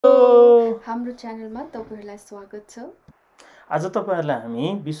हाम्रो च्यानलमा तपाईहरुलाई स्वागत छ। आज तपाईहरुलाई हामी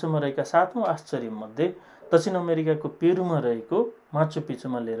विश्वमा रहेका 7औं आश्चर्य मध्ये दक्षिण अमेरिकाको पेरुमा रहेको माचु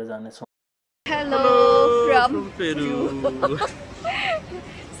पिचुमा लिएर जानेछौं। Hello from Peru.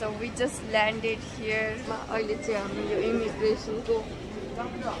 So we just landed here. अहिले चाहिँ हामी यो इमिग्रेसनको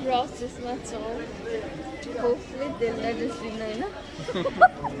प्रोसेसमा छौं। Hopefully they'll let us in, हैन?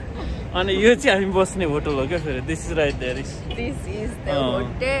 अनि यो चाहिँ हामी बस्ने होटल हो के फेरि this is right there is This is the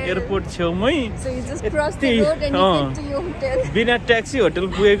hotel. Airport छेउमै So you just cross the road and you get to your hotel. बिना ट्याक्सी होटल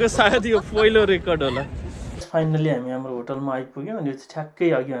पुगेको सायद यो पहिलो रेकर्ड होला। फाइनली हामी हाम्रो होटलमा आइपुग्यौं अनि यो चाहिँ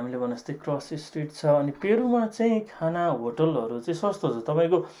ठ्याक्कै अघि हामीले भने जस्तै क्रस स्ट्रिट छ अनि पेरुमा चाहिँ खाना होटलहरु चाहिँ सस्तो छ।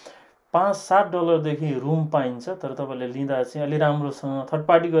 तपाईको $5-7 देखि रुम पाइन्छ तर तपाईले लिँदा चाहिँ अलि राम्रोसँग थर्ड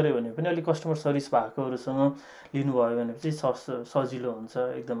पार्टी गर्यो भने पनि अलि कस्टमर सर्भिस भएकोहरुसँग लिनु भयो भने चाहिँ सजिलो हुन्छ।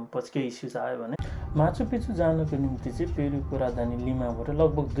 एकदम पछिकै इश्यूज आयो भने माचु पिचु जानको निम्ति चाहिँ पेरुको राजधानी लिमाबाट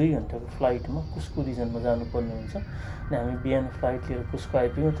लगभग 2 घण्टाको फ्लाइटमा कुस्को रिजनमा जानुपर्ने हुन्छ। अनि हामी बिहान फ्लाइट लिएर कुस्को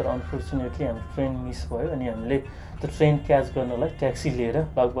आइपुग्यौं तर अनफर्चुनेटली हाम्रो ट्रेन मिस भयो अनि हामीले त्यो ट्रेन क्याच गर्नलाई ट्याक्सी लिएर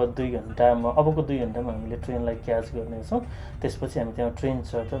लगभग 2 घण्टामा अबको 2 घण्टामा हामीले ट्रेनलाई क्याच गर्नेछौं। त्यसपछि हामी त्यहाँ ट्रेन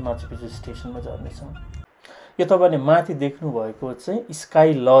चढ्दै माचु पिचु स्टेसनमा झर्नेछौं। यो तपाईले माथि देख्नु भएको चाहिँ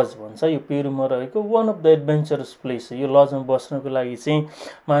स्काई लज भन्छ। यो पेरुमा रहेको one of the adventurous place हो। यो लजमा बस्नको लागि चाहिँ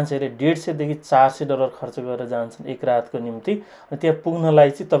मान्छेले $150 देखि $400 खर्च गरेर जान्छन् एक रातको निम्ति। अनि त्यहाँ पुग्नलाई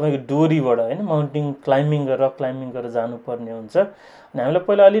चाहिँ तपाईको डोरीबाट हैन माउन्टेन क्लाइम्बिङ गरेर रक क्लाइम्बिङ गरेर जानुपर्ने हुन्छ। अनि हामीलाई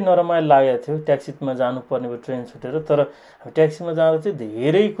पहिला अलि नरमाइलो लागेको थियो ट्याक्सीमा जानुपर्ने भयो ट्रेन छुटेर तर ट्याक्सीमा जाँदा चाहिँ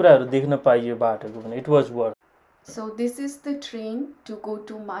धेरै कुराहरु देख्न पाइयो बाटोको पनि it was worth. So this is the train to go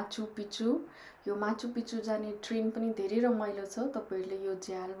to Machu Picchu. यो माचु पिचु जाने ट्रेन पनि धेरै रमाइलो छ। तपाईहरुले यो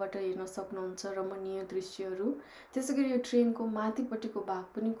झ्यालबाट हेर्न सक्नुहुन्छ रमणीय दृश्यहरू। त्यसैगरी यो ट्रेनको माथिपट्टिको भाग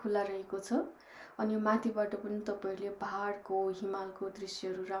पनि खुला रहेको छ अनि यो माथिबाट पनि तपाईहरुले पहाडको हिमालको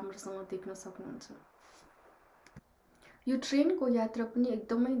दृश्यहरू राम्रोसँग देख्न सक्नुहुन्छ। यो ट्रेनको यात्रा पनि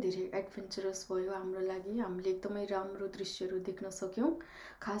एकदमै धेरै एडभेन्चरस भयो हाम्रो लागि। हामीले एकदमै राम्रो दृश्यहरू देख्न सक्यौं।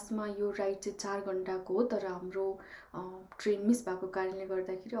 खासमा यो राइड चाहिँ 4 घण्टाको हो तर हाम्रो ट्रेन मिस भएको कारणले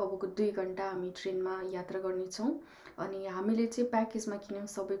गर्दाखेरि अबको 2 घण्टा हामी ट्रेनमा यात्रा गर्ने छौं। अनि हामीले चाहिँ प्याकेजमा किन्यौं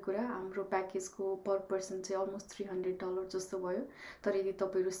सबै कुरा। हाम्रो प्याकेजको पर पर्सन चाहिँ अलमोस्ट $300 जस्तो भयो। तर यदि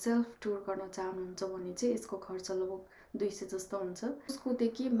तपाईहरु सेल्फ टुर गर्न चाहनुहुन्छ भने चाहिँ यसको खर्च लगभग $200 जस्तो हुन्छ।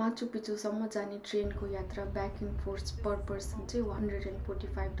 उसकोदेखि माचु पिचुसम्म जाने ट्रेनको यात्रा back and forth per person चाहिँ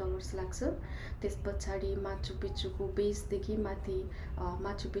 $145 लाग्छ। त्यसपछाडी माचु पिचुको बेसदेखि माथि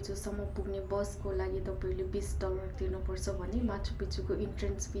माचु पिचुसम्म पुग्ने बसको लागि तपाईले $20 तिर्नुपर्छ भने माचु पिचुको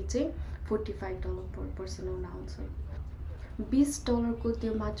इन्ट्रेन्स फी चाहिँ $45 पर पर्सन हुनुहुन्छ। $20 को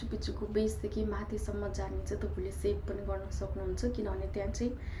त्यो माचु पिचुको बेसदेखि माथिसम्म जाने चाहिँ तपाईले सेभ पनि गर्न सक्नुहुन्छ किनभने त्यहाँ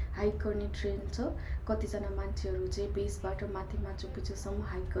चाहिँ हाइक गर्ने ट्रेन छ। कतिजना मान्छेहरु चाहिँ बेसबाट माथि माचु पिचुसम्म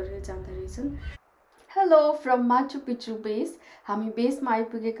हाइक गरेर जाँदा रहेछन्। Hello from माचु पिचु base. हामी बेसमा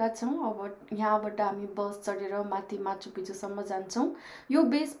आइपुगेका छौं। अब यहाँबाट हामी बस चढेर माथि माचु पिचुसम्म जान्छौं। यो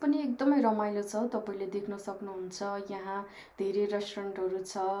बेस पनि एकदमै रमाइलो छ। तपाईले देख्न सक्नुहुन्छ यहाँ धेरै रेस्टुरेन्टहरु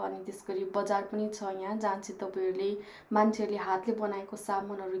छ अनि त्यसगरी बजार पनि छ यहाँ जहाँ चाहिँ तपाईहरुले मान्छेहरुले हातले बनाएको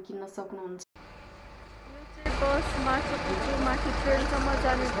सामानहरु किन्न सक्नुहुन्छ। यो चाहिँ बस माचु पिचु माथि ट्रेनसम्म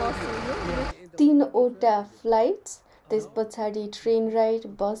जाने बस हो यो। 3 वटा फ्लाइट्स त्यसपछाडी ट्रेन राइड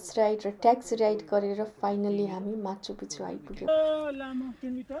बस राइड र ट्याक्सी राइड गरेर फाइनली हामी माचु पिचु आइपुग्यौं। लामो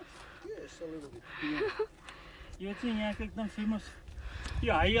किलोमिटर यो चाहिँ यहाँको एकदम फेमस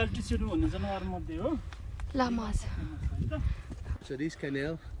यो हाई अल्टिट्युड भन्ने जनावर मध्ये हो। लामा छ। So this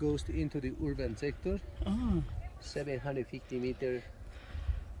canal goes into the urban sector. 750 meters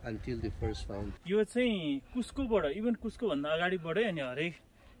until the first fountain. यो चाहिँ कुस्कोबाट इभन कुस्को भन्दा अगाडि बढ्यो अनि हरेक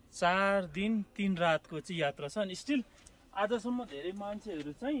 4 दिन 3 रातको चाहिँ यात्रा छ अनि स्टिल आजसम्म धेरै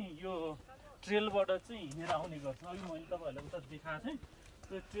मान्छेहरु चाहिँ यो ट्रेलबाट चाहिँ हिँडेर आउने गर्छन्। अघि मैले तपाईहरुलाई उता देखाएको थिएँ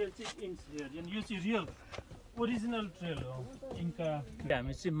त्यो ट्रेल चाहिँ इन्स हियर अनि यो चाहिँ रियल ओरिजिनल ट्रेल हो इन्का।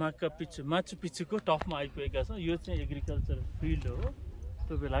 हामी चाहिँ माचु पिचुको टपमा आइपुगेका छौं। यो चाहिँ एग्रिकल्चर फिल्ड हो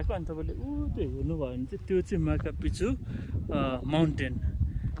त्यो बेलाको अनि तपाईले त्यो हेर्नु भयो भने चाहिँ त्यो चाहिँ माचु पिचु माउन्टेन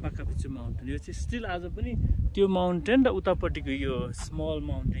यो चाहिँ स्टिल आज पनि त्यो माउन्टेन र उतापट्टिको यो स्मल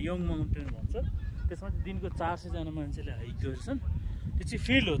माउन्टेन यङ माउन्टेन भन्छ त्यसमा चाहिँ दिनको 400 जना मान्छेले हाइक गर्छन्। त्यो चाहिँ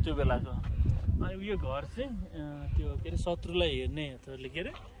फिल हो त्यो बेलाको। अनि यो घर चाहिँ त्यो के रे शत्रुलाई हेर्ने हतरले के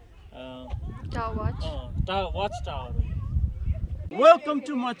रे watch tower. Welcome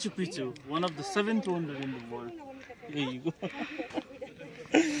to Machu Picchu, one of the 7th wonder in the world. There you go.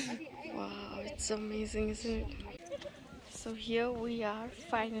 Wow, it's amazing, isn't it? So here we are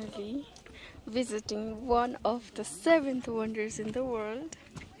finally visiting one of the 7th wonders in the world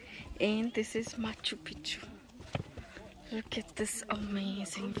and this is Machu Picchu. Look at this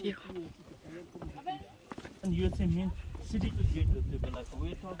amazing view. And यो चाहिँ main सिटीको get हो त्यो बेलाको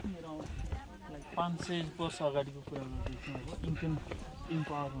way talking around like 500 वर्ष अगाडिको कुरा गर्दैछौँ अब इन्कन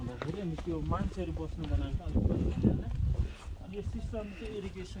इम्पावर हुँदाखेरि अनि त्यो मान्छेहरू बस्नु बनाएको अलिक अनि यो सिस्टम चाहिँ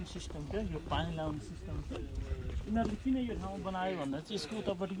इरिगेसन सिस्टम क्या यो पानी लाउने सिस्टम चाहिँ यिनीहरूले किन यो ठाउँ बनायो भन्दा चाहिँ यसको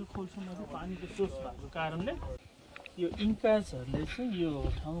उतापट्टिको खोल्सम्म चाहिँ पानीको सोर्स भएको कारणले यो इन्काजहरूले चाहिँ यो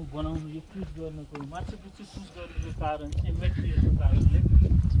ठाउँ बनाउनु यो चुज गर्नुको माछु पिच्चु चुज गर्नुको कारण चाहिँ मेटेरियलको कारणले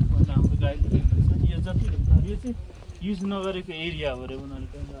हाम्रो गाइडले छ यो जति यो चाहिँ युज नगरेको एरिया हो अरे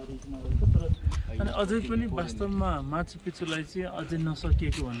उनीहरूले युज नगरेको तर अनि अझै पनि वास्तवमा माछु पिच्चुलाई चाहिँ अझै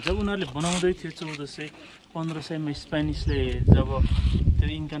नसकिएको भन्छ उनीहरूले बनाउँदै थियो 1400-1500मा स्पेनिसले जब त्यो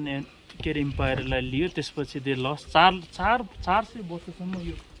इन्कन के अरे इम्पायरलाई लियो त्यसपछि दे लस 400 वर्षसम्म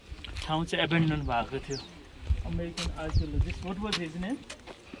यो ठाउँ चाहिँ एबेन्डन भएको थियो American archaeologist. What was his name?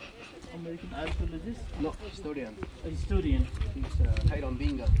 American archaeologist? No, historian. A historian. He's Hiram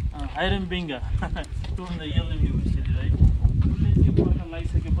Binga. Hiram Binga. From the Yale University, right? उसले चाहिँ पत्ता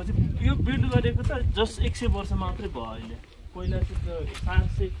लगाइसकेपछि यो बिल्ड गरेको त जस्ट 100 वर्ष मात्रै भयो अहिले पहिला चाहिँ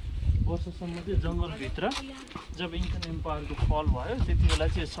 700 वर्षसम्म चाहिँ जङ्गलभित्र जब इन्कन एम्पायरको फल भयो त्यति बेला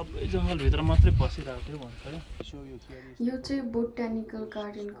चाहिँ सबै जङ्गलभित्र मात्रै बसिरहेको थियो भन्छ यो चाहिँ बोटानिकल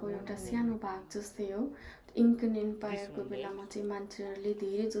गार्डनको एउटा सानो भाग जस्तै हो इन्कन एम्पायरको बेलामा चाहिँ मान्छेहरूले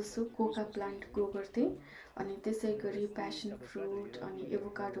धेरै जसो कोका प्लान्ट ग्रो गर्थे अनि त्यसै गरी प्यासन फ्रुट अनि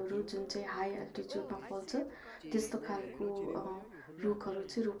एभोकाडोहरू जुन चाहिँ हाई एल्टिट्युडमा फल्छ त्यस्तो खालको रुखहरू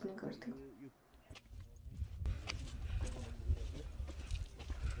चाहिँ रोप्ने गर्थे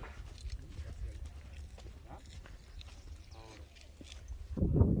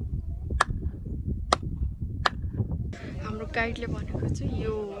हाम्रो गाइडले भनेको चाहिँ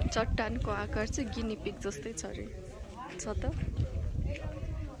यो चट्टानको आकार चाहिँ गिनी पिग जस्तै छ अरे छ त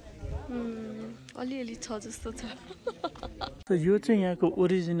अलिअलि छ जस्तो छ यो चाहिँ यहाँको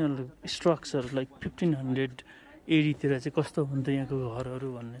ओरिजिनल स्ट्रक्चर लाइक 1500 एडीतिर चाहिँ कस्तो हुन्थ्यो यहाँको घरहरू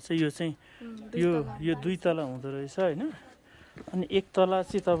भन्ने चाहिँ यो चाहिँ यो 2 तला हुँदो रहेछ हैन अनि 1 तला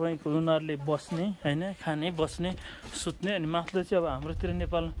चाहिँ तपाईको उनीहरूले बस्ने हैन खाने बस्ने सुत्ने अनि माथिल्लो चाहिँ अब हाम्रोतिर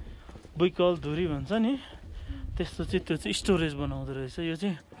नेपाल बुइकल धुरी भन्छ नि त्यस्तो चाहिँ त्यो चाहिँ स्टोरेज बनाउँदो रहेछ यो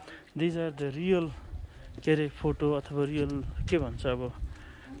चाहिँ दिज आर द रियल के अरे फोटो अथवा रियल के भन्छ अब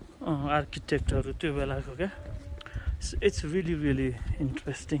आर्किटेक्टहरू त्यो बेलाको क्या इट्स रियली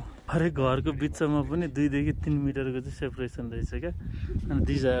इन्ट्रेस्टिङ हरेक घरको बिचमा पनि 2 देखि 3 मिटरको चाहिँ सेपरेसन रहेछ क्या अनि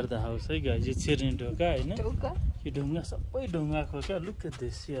दिज आर द हाउस है गाइस यो छिर्ने ढोका हैन यो ढुङ्गा सबै ढुङ्गाको क्या look at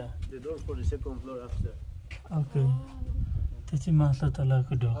this yeah okay त्यो चाहिँ माथिल्लो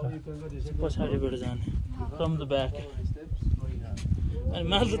तलाको ढोका पछाडिबाट जाने फ्रम द ब्याक अनि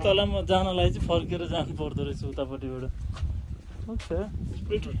माथिल्लो तलामा जानलाई चाहिँ फर्केर जानु पर्दो रहेछ उतापट्टिबाट ओके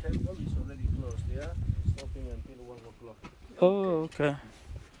ओके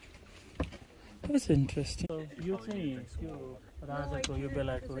द्याट्स इन्ट्रेस्टिङ यो चाहिँ त्यो राजाको यो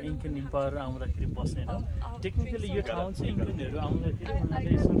बेलाको इन्कन इम्पायर आउँदाखेरि बस्ने ठाउँ टेक्निकली यो ठाउँ चाहिँ इन्कनहरू आउँदाखेरि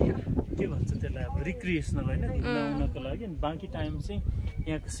उनीहरूले यसो के भन्छ त्यसलाई अब रिक्रिएसनल होइन घुमाउनको लागि अनि बाँकी टाइम चाहिँ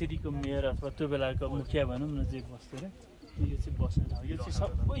यहाँको सिटीको मेयर अथवा त्यो बेलाको मुखिया भनौँ न जे बस्थ्यो अरे यो चाहिँ बस्ने ठाउँ यो चाहिँ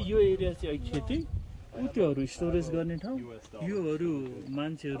सबै यो एरिया चाहिँ खेती त्योहरू स्टोरेज गर्ने ठाउँ योहरू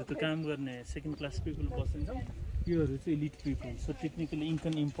मान्छेहरू त काम गर्ने सेकेन्ड क्लास पिपल बस्ने ठाउँ योहरू चाहिँ elite people so technically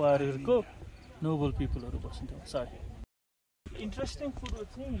इन्कन इम्पायरहरूको Nobel पिपलहरू बस्ने ठाउँ सरी इन्ट्रेस्टिङ कुरो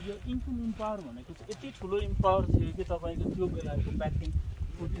चाहिँ यो इन्कन इम्पायर भनेको चाहिँ यति ठुलो इम्पायर थियो कि तपाईँको त्यो बेलाको ब्याक इन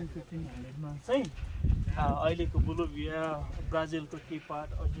 1400-1500मा चाहिँ अहिलेको बोलिभिया ब्राजिलको के पार्ट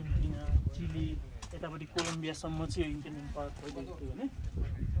अर्जेन्टिना चिली यतापट्टि कोलम्बियासम्म चाहिँ यो इन्कन इम्पायर फैलिएको थियो भने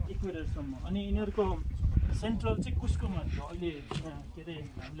इक्वेडरसम्म अनि यिनीहरूको सेन्ट्रल चाहिँ कुस्कोमा थियो अहिले के अरे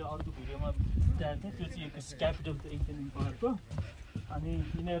हामीले अर्को भिडियोमा देखाएको थियो त्यो चाहिँ क्यापिटल थियो इन्कन इम्पायरको अनि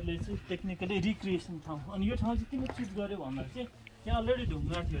यिनीहरूले चाहिँ टेक्निकली रिक्रिएसन ठाउँ अनि यो ठाउँ चाहिँ किन चुज गर्यो भन्दा चाहिँ यहाँ अलरेडी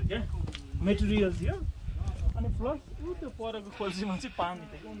ढुङ्गा थियो क्या मेटेरियल थियो अनि प्लस त्यो परको खोल्सीमा चाहिँ पानी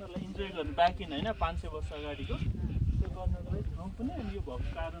थियो कि उनीहरूलाई इन्जोय गर्नु ब्याक इन होइन 500 वर्ष अगाडिको त्यो गर्नको लागि ठाउँ पनि अनि यो भएको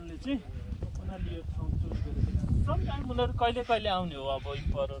कारणले चाहिँ उनीहरूले यो ठाउँ चुज गरेको सम टाइम उनीहरू कहिले कहिले आउने हो अब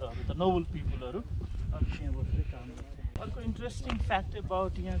इम्पायरहरू त नोबल पिपलहरू अनि त्यहाँ बसेर काम गर्थे अर्को इन्ट्रेस्टिङ फ्याक्ट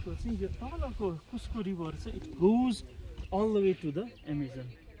अबाउट यहाँको चाहिँ यो तलको कुस्को रिभर चाहिँ it goes all the way to the Amazon.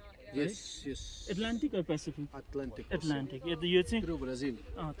 Yes. Atlantic or Pacific? Atlantic. यो चाहिँ Through Brazil.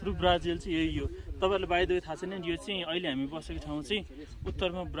 थ्रु ब्राजिल चाहिँ यही हो तपाईँहरूलाई बाइ द वे थाहा छैन यो चाहिँ अहिले हामी बसेको ठाउँ चाहिँ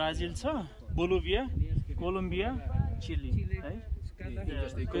उत्तरमा ब्राजिल छ बोलिभिया कोलम्बिया चिली है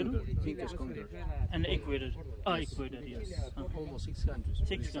and Ecuador. Ecuador, yes. Almost 6 countries.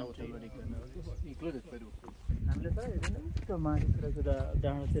 6 countries. Included Peru. हामीले त हेर्नु माथितिरको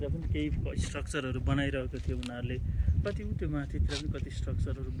डाँडातिर पनि केही स्ट्रक्चरहरू बनाइरहेको थियो उनीहरूले कति त्यो माथितिर पनि कति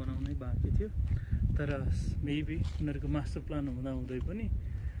स्ट्रक्चरहरू बनाउनै बाँकी थियो तर मेबी उनीहरूको मास्टर प्लान हुँदा हुँदै पनि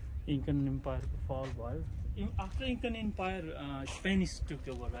इन्कन एम्पायरको फल भयो after Incan Empire Spanish took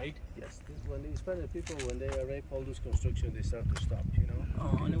over right yes when the Spanish people when they arrive all this construction they start to stop you know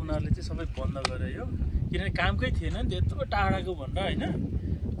अनि उनीहरूले चाहिँ सबै बन्द गर्यो किनभने कामकै थिएन नि त्यत्रो टाढाको भनेर हैन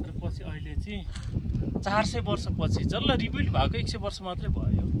तर पछि अहिले चाहिँ 400 वर्षपछि जल्ल रिबिल्ड भएको 100 वर्ष मात्रै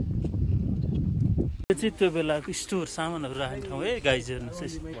भयो यो चाहिँ त्यो बेलाको स्टोर सामानहरू राख्ने ठाउँ है गाइज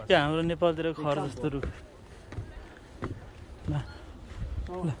हेर्नुहोस् यहाँ हाम्रो नेपालतिर खर जस्तो रुख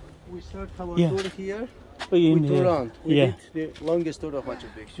we start our Yeah. tour here Oh, we tour around we yeah. did the longest tour of Machu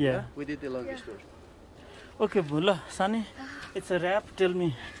Picchu Yeah. we did the longest tour Okay, Bula, Sunny, it's a wrap. Tell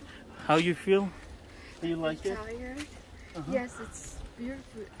me how you feel. Do you like it? Tired. Yes, it's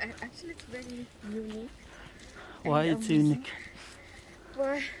beautiful. Actually, it's very unique. Why and it's amazing. unique?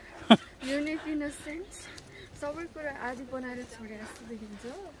 Why? Unique in a sense. सबै कुरा आदि बनाएर छोडे जस्तो देखिन्छ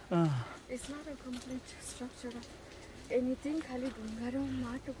It's not a complete structure of anything. खाली ढुङ्गा र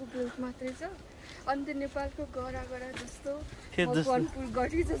माटोको बिल्ड मात्रै छ अनि त्यो नेपालको गरा जस्तो मकवानपुर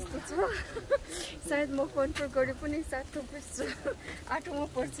गढी जस्तो छ सायद मकवानपुर गढी पनि सायद थुप्रै छ आठौँमा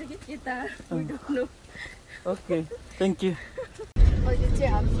पर्छ कि के त we don't know. Okay, thank you. अहिले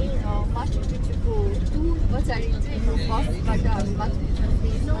चाहिँ हामी माचु पिच्चुको टुर पछाडि चाहिँ यो बसबाट हामी माचु पिच्चु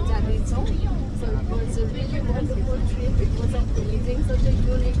बेसमा जाँदैछौँ So it was a really wonderful trip. It was amazing, such a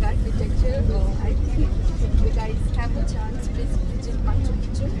unique architecture. I think if you guys have a chance, please visit Machu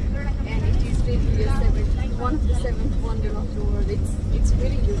Picchu. And it is really one of the seventh wonder of the world. It's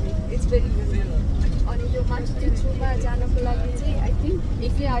very unique. It's very unique. अनि यो माचु पिच्चुमा जानको लागि चाहिँ I think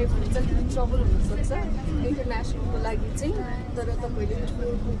एक्लै आयो भने चाहिँ trouble हुनसक्छ इन्टरनेसनलको लागि चाहिँ तर तपाईँले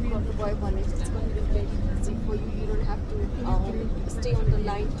टुर बुक गर्नुभयो भने चाहिँ it's going to be very easy for you. You don't have to stay on the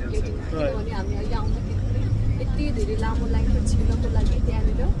line to get in. किनभने हामी अहिले आउँदाखेरि पनि यति धेरै लामो लाइनको छिर्नको लागि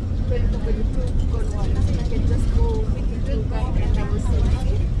त्यहाँनिर पहिले तपाईँले टुर बुक गर्नुभयो भने चाहिँ you can just go with the tour guide and have a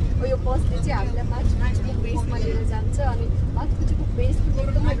seat. यो बसले चाहिँ हामीलाई माचु पिच्चुको बेसमा लिएर जान्छ अनि माचु पिच्चुको बेस पनि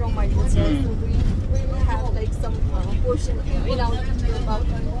एकदमै रमाइलो छ we will have like some portion around about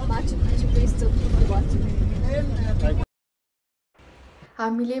Machu Picchu based on people watching.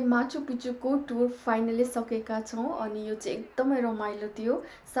 हामीले माचु पिच्चुको टुर फाइनली सकेका छौँ अनि यो चाहिँ एकदमै रमाइलो थियो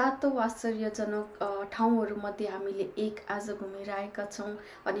 7औं आश्चर्यजनक ठाउँहरूमध्ये हामीले एक आज घुमेर आएका छौँ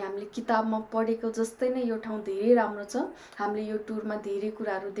अनि हामीले किताबमा पढेको जस्तै नै यो ठाउँ धेरै राम्रो छ हामीले यो टुरमा धेरै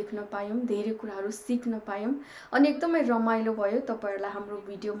कुराहरू देख्न पायौँ धेरै कुराहरू सिक्न पायौँ अनि एकदमै रमाइलो भयो तपाईहरुलाई हाम्रो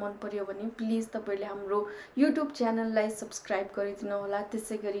भिडियो मन पर्यो भने प्लिज तपाईले हाम्रो YouTube च्यानललाई सब्स्क्राइब गरिदिनु होला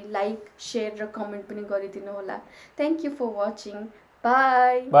त्यसैगरी लाइक शेयर र कमेन्ट पनि गरिदिनु होला thank you for watching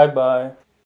Bye. Bye bye.